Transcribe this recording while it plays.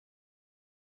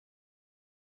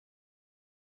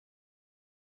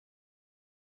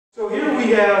So here we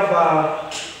have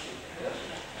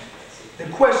the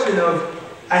question of,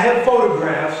 I have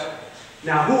photographs,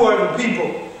 now who are the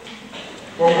people?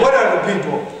 Or what are the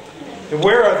people? And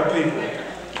where are the people?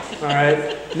 All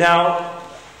right. Now,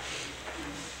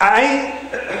 I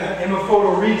am a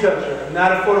photo retoucher. I'm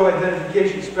not a photo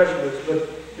identification specialist, but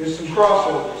there's some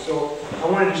crossover. So I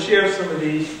wanted to share some of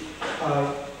these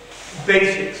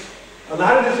basics. A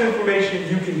lot of this information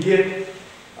you can get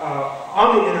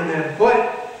on the internet,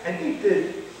 but I think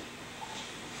that,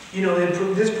 you know,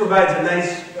 this provides a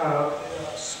nice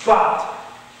spot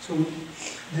to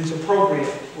that's appropriate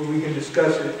where we can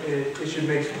discuss it, and it should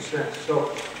make some sense.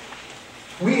 So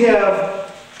we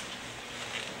have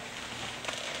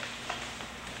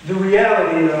the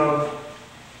reality of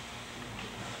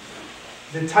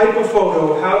the type of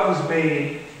photo, how it was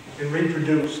made and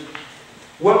reproduced.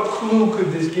 What clue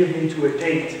could this give me to a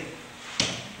date?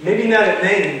 Maybe not a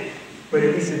name, but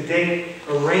at least a date,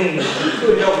 a range that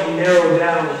could help me narrow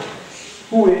down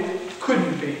who it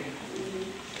couldn't be.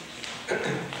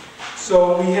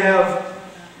 So we have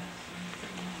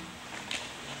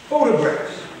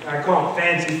photographs. I call them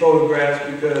fancy photographs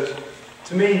because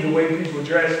to me the way people are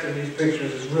dressed in these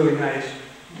pictures is really nice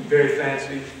and very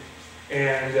fancy.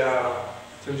 And so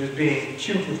I'm just being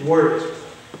cute with words.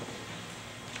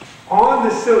 On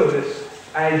the syllabus,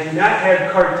 I do not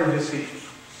have carte de visite.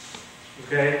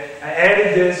 Okay? I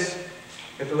added this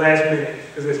at the last minute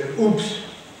because I said, oops,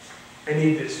 I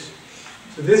need this.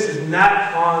 So this is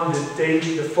not on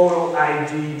the photo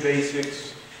ID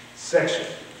basics section.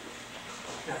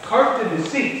 Now, carte de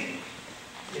visite,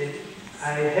 I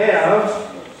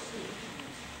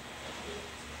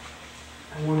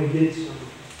want to get some.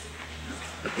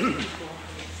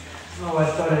 Oh, I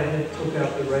thought I had took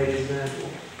out the right example.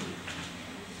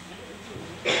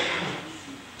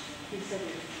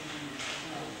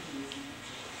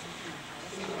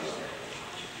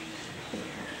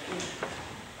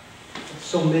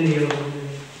 So many of them.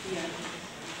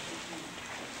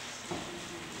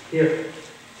 Here.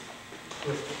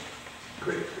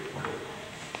 Great.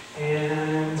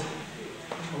 And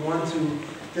I want to.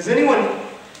 Is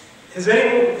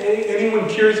anyone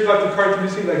curious about the carte de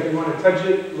visite? Like you want to touch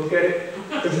it, look at it?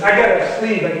 Because I got a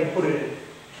sleeve I can put it in.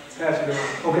 Pass it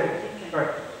around. Okay. All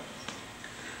right.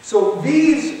 So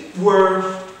these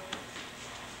were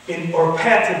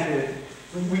patented.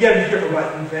 We got to be careful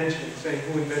about invention, saying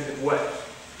who invented what.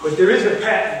 But there is a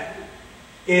patent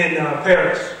in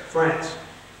Paris, France,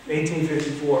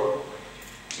 1854.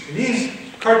 And these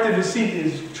carte de visite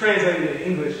is translated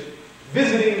in English,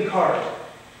 visiting card.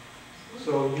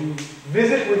 So you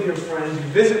visit with your friends, you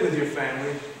visit with your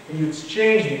family, and you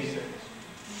exchange these things.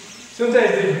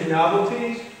 Sometimes they would be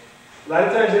novelties, a lot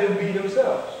of times they would be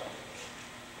themselves.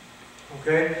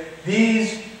 Okay?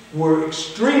 These were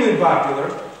extremely popular.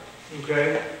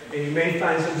 Okay? And you may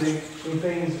find some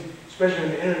things, especially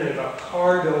on the internet, about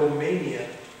cardomania.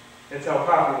 That's how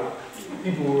popular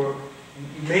people were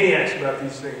maniacs about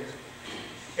these things.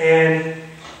 And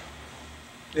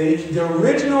the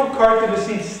original carte de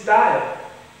visite style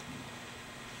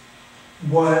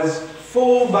was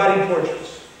full body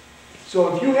portraits.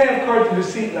 So if you have carte de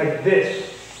visite like this,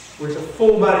 where it's a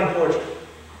full body portrait,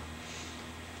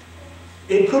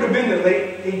 it could have been the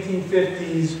late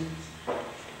 1850s,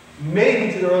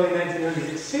 maybe to the early 1900s.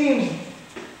 It seems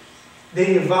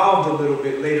they evolved a little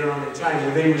bit later on in time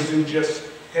where they would do just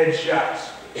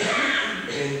headshots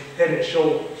and head and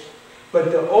shoulders. But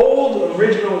the old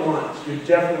original ones, you're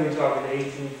definitely talking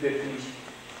 1850s,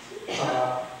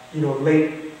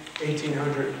 late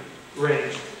 1800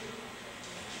 range.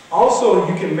 Also,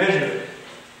 you can measure it.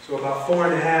 So about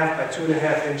 4.5 by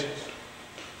 2.5 inches.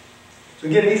 So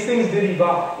again, these things did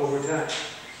evolve over time.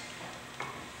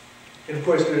 And of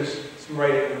course, there's some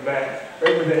writing in the back,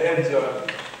 right where the heads are.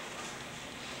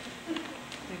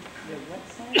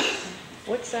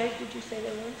 What size did you say they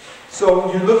were?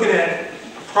 So you're looking at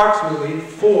approximately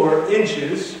 4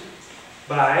 inches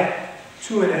by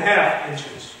 2.5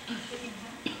 inches.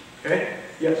 Okay?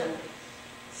 Yes?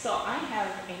 So I have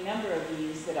a number of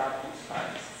these that are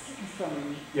postcards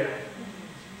from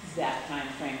that time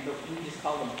frame, but we just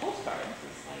call them postcards.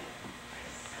 It's like,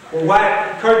 well,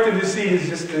 why carte de visite is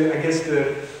just the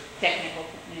technical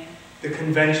name. The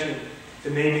convention, the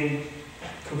naming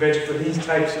convention for these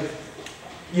types of,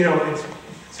 let's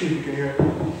see if you can hear it.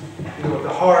 The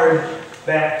hard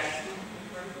back,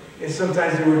 and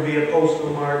sometimes there would be a postal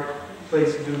mark,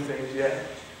 place to do things, Do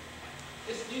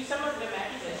some of them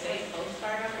actually say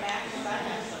postcard on the back?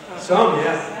 Some,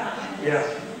 yeah.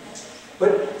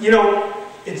 But,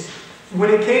 it's, when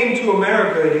it came to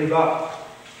America, it evolved.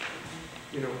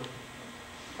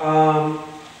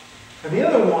 And the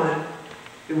other one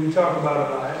that we talk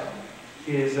about a lot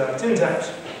is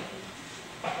tintypes.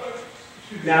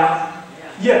 Now,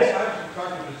 yes. I have some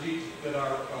cartridges that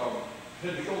are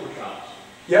head and shoulder shots.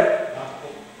 Yep.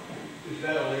 Is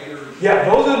that a later? Yeah,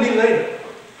 those will be later.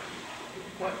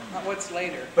 What's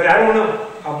later? But I don't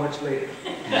know how much later.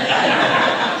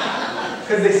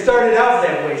 Because they started out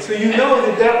that way. So you know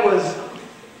that that was,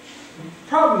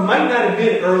 probably might not have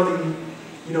been early,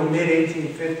 you know,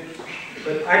 mid-1850s.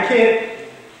 But I can't.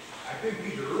 I think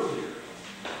these are earlier.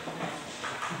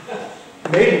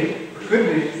 Maybe.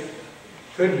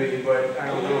 Could be, but I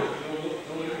don't know.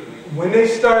 When they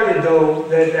started, though,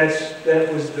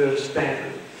 that was the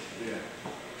standard. Yeah.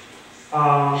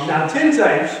 Now,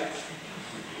 tintypes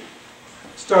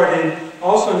started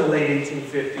also in the late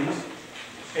 1850s,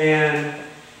 and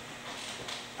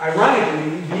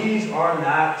ironically, these are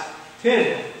not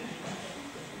tin.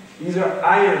 These are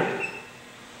iron.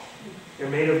 They're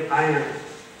made of iron.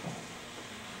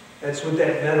 That's what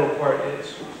that metal part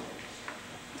is.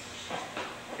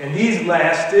 And these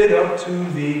lasted up to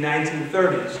the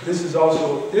 1930s. This is on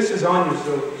your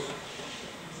syllabus.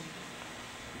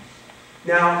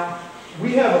 Now,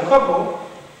 we have a couple,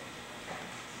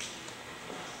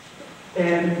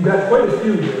 and we've got quite a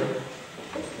few here.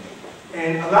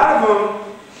 And a lot of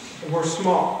them were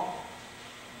small.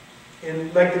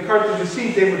 And like the cartridge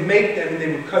seat, they would make them and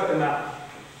they would cut them out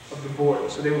of the board.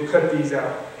 So they would cut these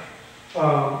out.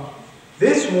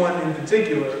 This one in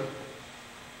particular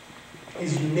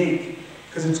is unique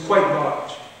because it's quite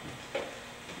large.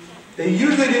 They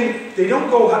don't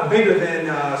go bigger than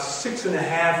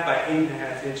 6.5 by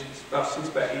 8.5 inches, about 6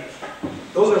 by 8.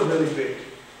 Those are really big.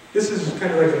 This is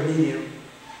kind of like a medium,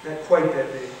 not quite that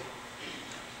big.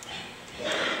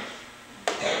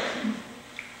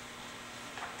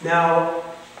 Now,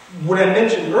 what I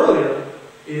mentioned earlier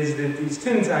is that these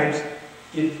tintypes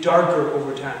get darker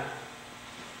over time.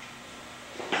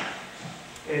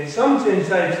 And some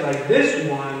tintypes, like this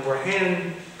one, were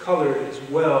hand-colored as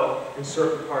well in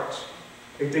certain parts.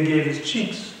 Like they gave his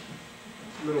cheeks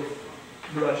a little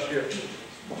blush here to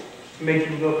make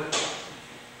him look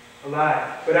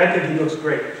alive. But I think he looks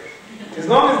great. As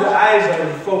long as the eyes are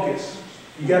in focus,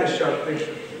 you got a sharp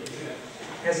picture.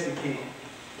 That's the key.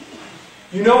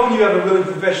 You know when you have a really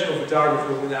professional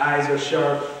photographer when the eyes are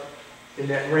sharp and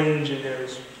that range in there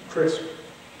is crisp.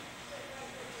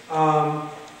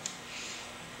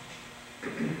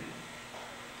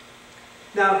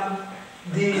 Now,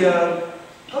 the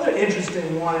other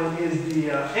interesting one is the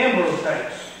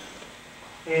ambrotypes.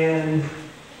 And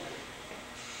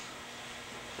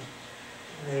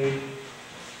I did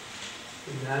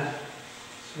not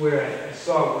swear I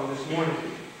saw one this morning.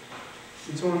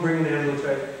 Did someone bring an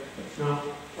ambrotype? No?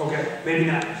 Okay, maybe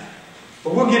not.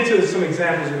 But we'll get to some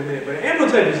examples in a minute. But an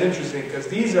ambrotype is interesting because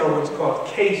these are what's called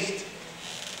cased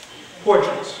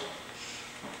portraits.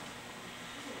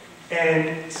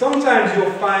 And sometimes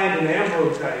you'll find an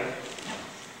ambrotype,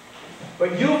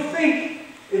 but you'll think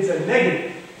it's a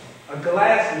negative, a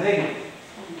glass negative.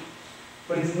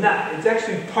 But it's not. It's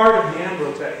actually part of the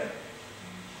ambrotype.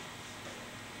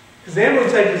 Because the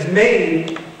ambrotype is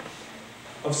made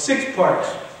of 6 parts.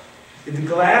 The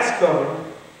glass cover,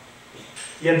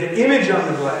 you have the image on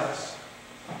the glass,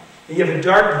 and you have a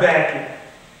dark backing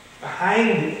behind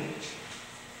it.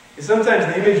 And sometimes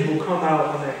the image will come out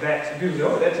on that back, so people say,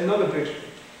 oh, that's another picture.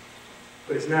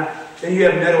 But it's not. Then you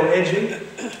have metal edging,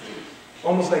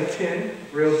 almost like tin,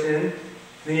 real tin.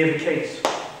 Then you have a case.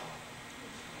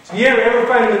 So you ever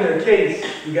find them in their case,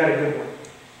 you got a good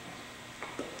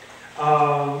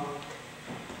one.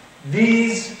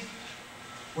 These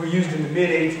were used in the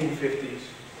mid-1850s.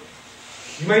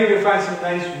 You might even find some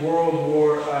nice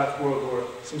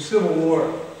some Civil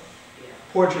War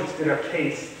portraits that are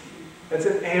cased. That's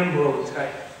an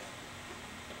ambrotype.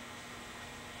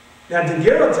 Now,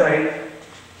 daguerreotype,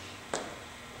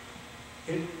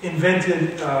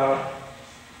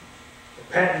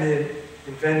 patented,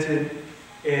 invented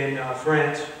in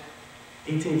France,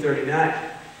 1839.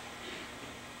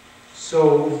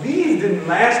 So these didn't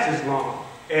last as long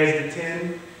as the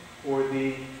tin or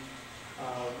the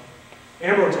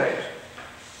ambrotypes.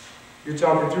 You're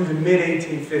talking through the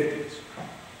mid-1850s.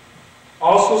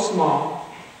 Also small,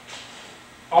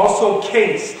 also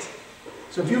cased.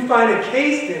 So if you find a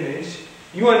cased image,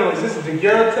 you want to know, is this a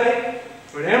daguerreotype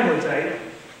or an ambrotype?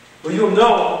 Well, you'll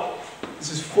know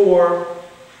this is 4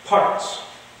 parts.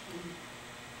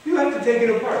 You have to take it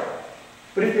apart.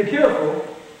 But if you're careful,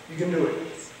 you can do it.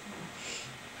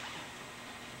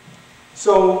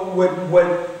 So what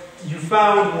you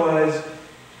found was,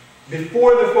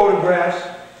 before the photographs,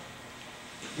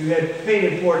 you had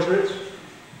painted portraits,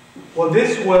 Well,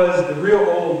 this was the real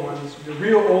old ones, the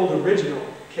real old original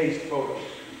cased photos.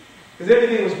 Because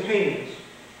everything was paintings.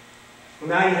 Well,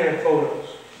 now you have photos.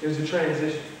 There's a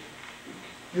transition.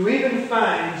 You even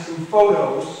find some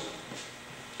photos,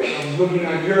 looking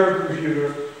on your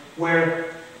computer,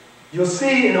 where you'll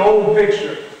see an old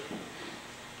picture,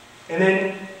 and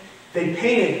then they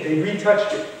painted, they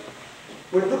retouched it,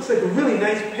 where it looks like a really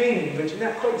nice painting, but you're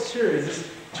not quite sure. Is this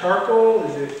charcoal?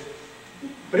 Is it?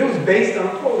 But it was based on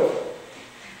a photo.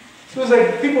 So it was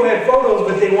like people had photos,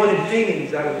 but they wanted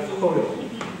paintings out of the photo,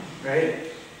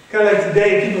 right? Kind of like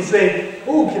today, people say,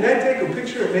 "Oh, can I take a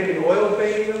picture and make an oil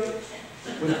painting of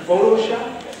it with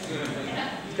Photoshop?"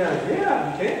 It's kind of,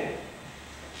 yeah, you can.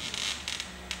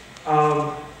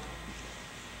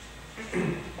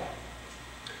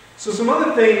 So some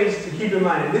other things to keep in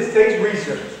mind, and this takes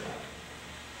research,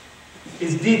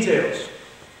 is details.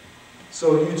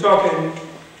 So you're talking,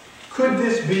 could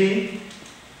this be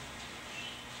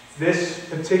this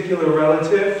particular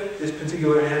relative, this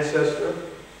particular ancestor,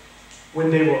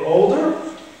 when they were older?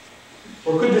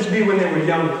 Or could this be when they were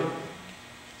younger?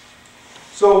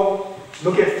 So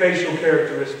look at facial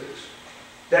characteristics.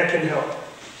 That can help.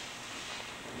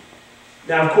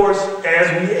 Now, of course, as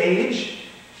we age,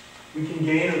 we can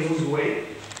gain or lose weight.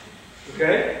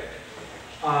 Okay?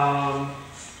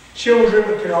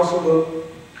 Children can also look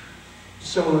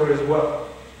similar as well.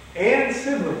 And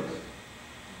siblings.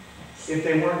 If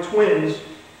they weren't twins,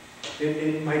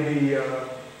 it might be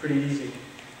pretty easy.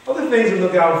 Other things to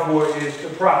look out for is the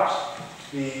props.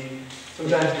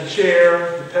 Sometimes the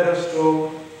chair, the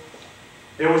pedestal.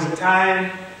 There was a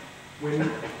time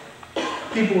when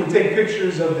people would take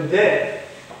pictures of the dead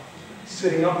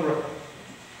sitting upright.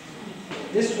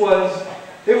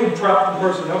 They would prop the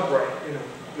person upright,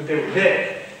 but they were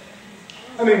dead.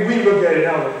 I mean, we look at it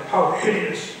now like, how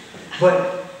hideous.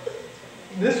 But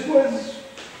this was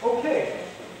okay.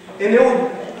 And there were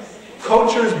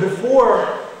cultures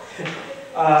before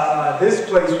this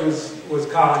place was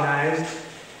colonized,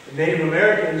 the Native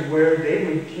Americans, where they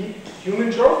would keep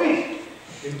human trophies.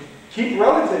 They'd keep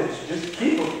relatives, just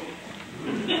keep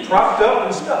them propped up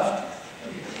and stuffed.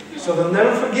 So they'll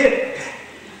never forget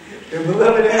their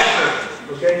beloved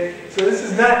ancestors. Okay? So this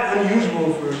is not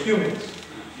unusual for humans.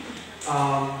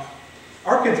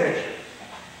 Architecture.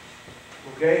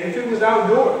 Okay? If it was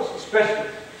outdoors, especially.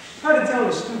 It's hard to tell in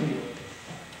a studio,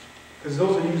 because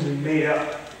those are usually made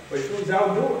up. But if it was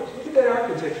outdoors, look at that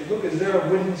architecture. Look, is there a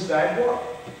wooden sidewalk?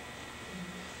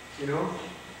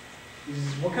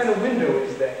 What kind of window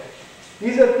is that?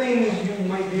 These are things you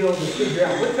might be able to figure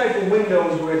out. What type of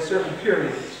windows were at certain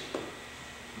periods?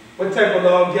 What type of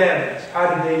log cabins?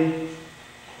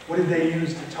 What did they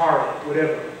use to tar it?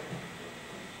 Whatever.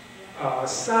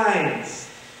 Signs.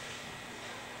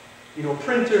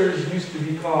 Printers used to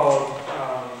be called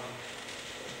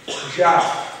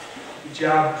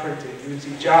job printing. You would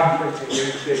see job printing. They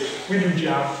would say, we do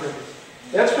job printing.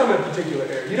 That's from a particular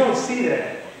era. You don't see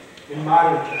that in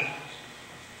modern times.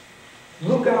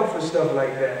 Look out for stuff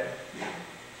like that.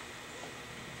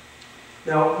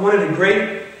 Now, one of the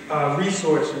great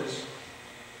resources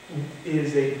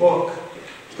is a book.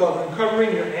 It's called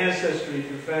Uncovering Your Ancestry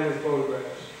Through Family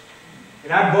Photographs.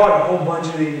 And I bought a whole bunch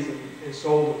of these and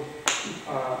sold them.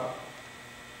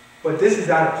 But this is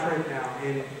out of print now,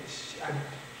 and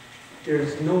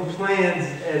there's no plans,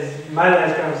 as my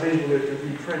last conversation with her, to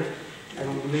reprint it. I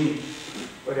don't believe.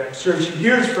 But I'm sure if she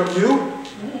hears from you,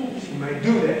 she might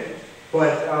do that.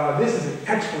 But this is an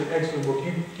excellent, excellent book.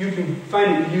 You can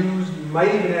find it used. You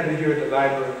might even have it here at the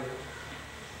library.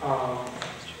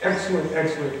 Excellent,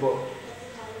 excellent book.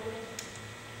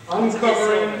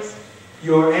 Uncovering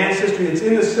Your Ancestry. It's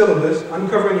in the syllabus.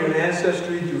 Uncovering Your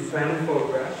Ancestry Through Family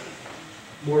Photographs.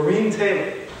 Maureen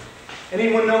Taylor.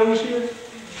 Anyone know who she is?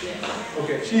 Yes.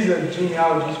 Okay, she's a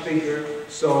genealogy speaker,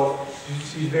 so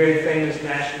she's a very famous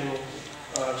national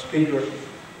speaker.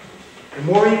 And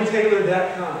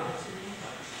MaureenTaylor.com.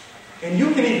 And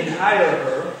you can even hire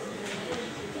her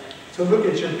to look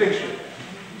at your picture.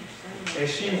 And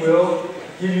she will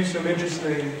give you some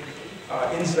interesting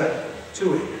insight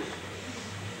to it.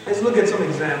 Let's look at some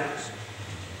examples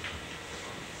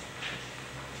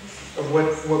of what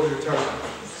we were talking about.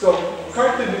 So,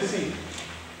 carte de visite.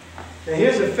 Now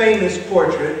here's a famous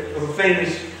portrait of a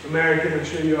famous American, I'm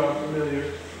sure you're all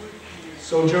familiar,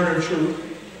 Sojourner Truth.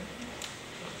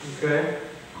 Okay?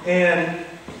 And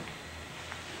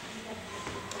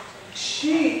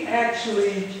she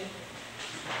actually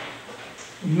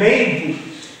made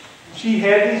these. She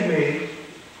had these made,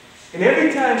 and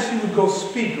every time she would go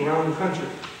speak around the country,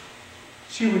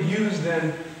 she would use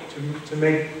them to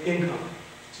make income.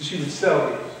 So she would sell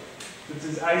these. It's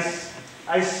this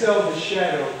I sell the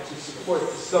shadow to support the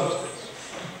substance.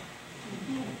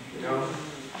 You know?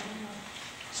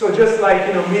 So just like,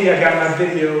 you know, me, I got my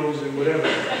videos and whatever.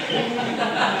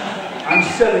 I'm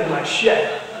selling my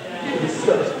shadow for the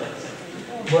substance.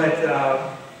 But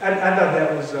I thought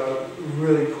that was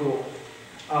really cool.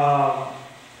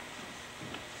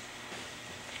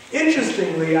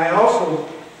 Interestingly, I also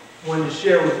wanted to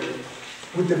share with you,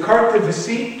 with the carte de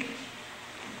visite,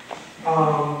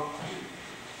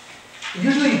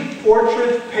 usually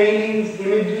portraits, paintings,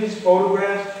 images,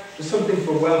 photographs, is something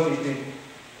for wealthy people.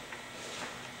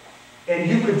 And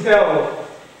you could tell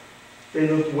they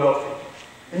looked wealthy.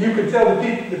 And you could tell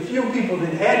the few people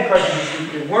that had carte de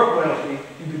visite that weren't wealthy,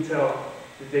 you could tell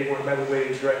that they weren't by the way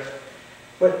they dressed.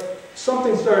 But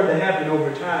something started to happen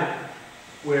over time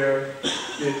where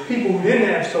the people who didn't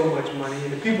have so much money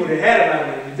and the people that had a lot of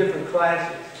money, the different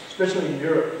classes, especially in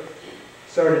Europe,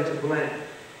 started to blend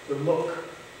the look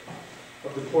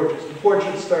of the portraits. The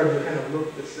portraits started to kind of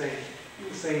look the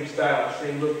same style, the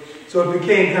same look. So it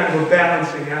became kind of a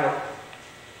balancing out.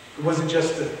 It wasn't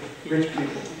just the rich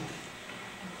people,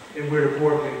 and we're the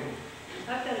poor people.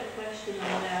 I've got a question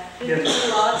on that. Yes.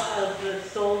 Didn't a lot of the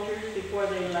soldiers, before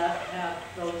they left, have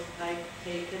those types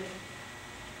taken?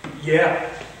 Yeah.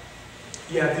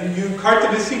 Yeah, you carte de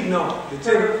visite, no. The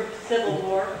For Civil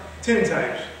War?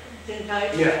 tintypes.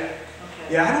 Tintypes? Yeah. Okay.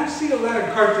 Yeah, I don't see a lot of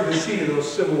carte de visite of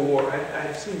those Civil War.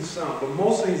 I've seen some, but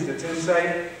mostly it's the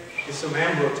tintype and some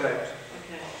ambrotypes.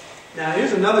 Okay. Now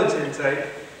here's another tintype.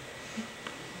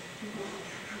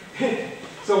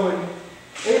 So when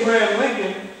Abraham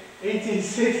Lincoln,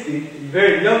 1860,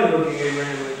 very young looking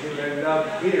Abraham Lincoln, right,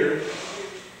 without the beard,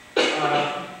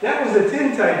 that was a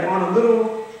tintype on a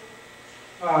little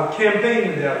campaign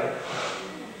medallion.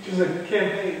 It was a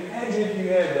campaign. Imagine if you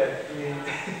had that. I mean,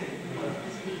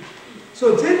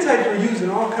 so tintypes were used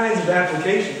in all kinds of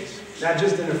applications, not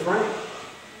just in the frame.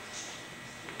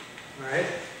 All right.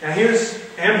 Now here's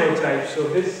ambrotype. So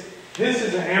this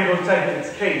is an ambrotype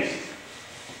that's cased.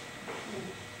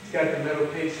 It's got the metal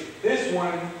casing. This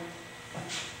one,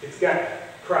 it's got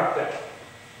cropped out.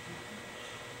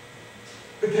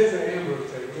 But that's an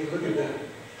ambrotype. I mean, look at that.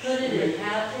 Could it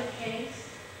have a case?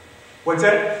 What's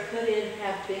that? Could it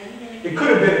have been in a case? It could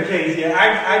have been a case, yeah.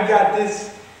 I got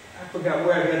this, I forgot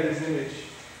where I got this image,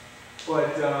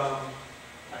 but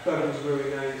I thought it was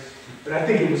really nice. But I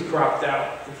think it was cropped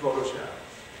out in Photoshop.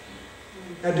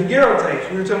 Now, daguerreotypes,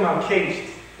 we were talking about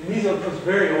cased, and these are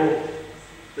very old.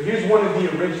 But here's one of the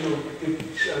original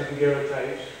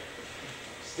daguerreotypes,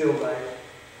 still life.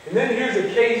 And then here's a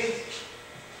cased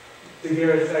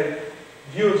daguerreotype,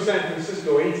 view of San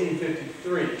Francisco,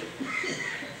 1853.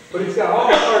 But it's got all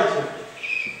the parts in it.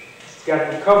 It's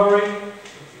got the covering,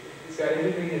 it's got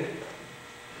everything in it.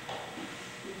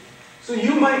 So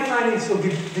you might find it, so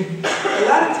a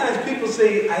lot of times people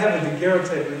say, I have a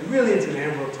daguerreotype, but really it's an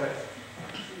ambrotype.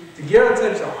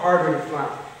 Daguerreotypes are harder to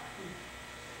find.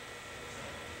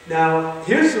 Now,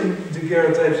 here's some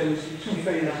daguerreotypes in two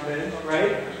famous men,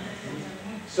 right?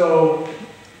 So,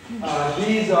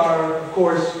 these are, of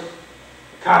course,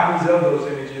 copies of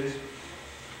those images.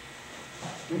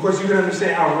 Of course, you can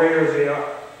understand how rare they are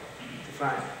to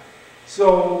find.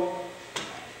 So,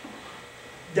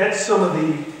 that's some of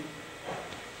the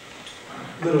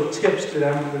little tips that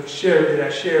I'm going to share, that I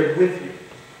shared with you.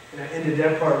 And I ended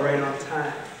that part right on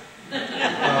time.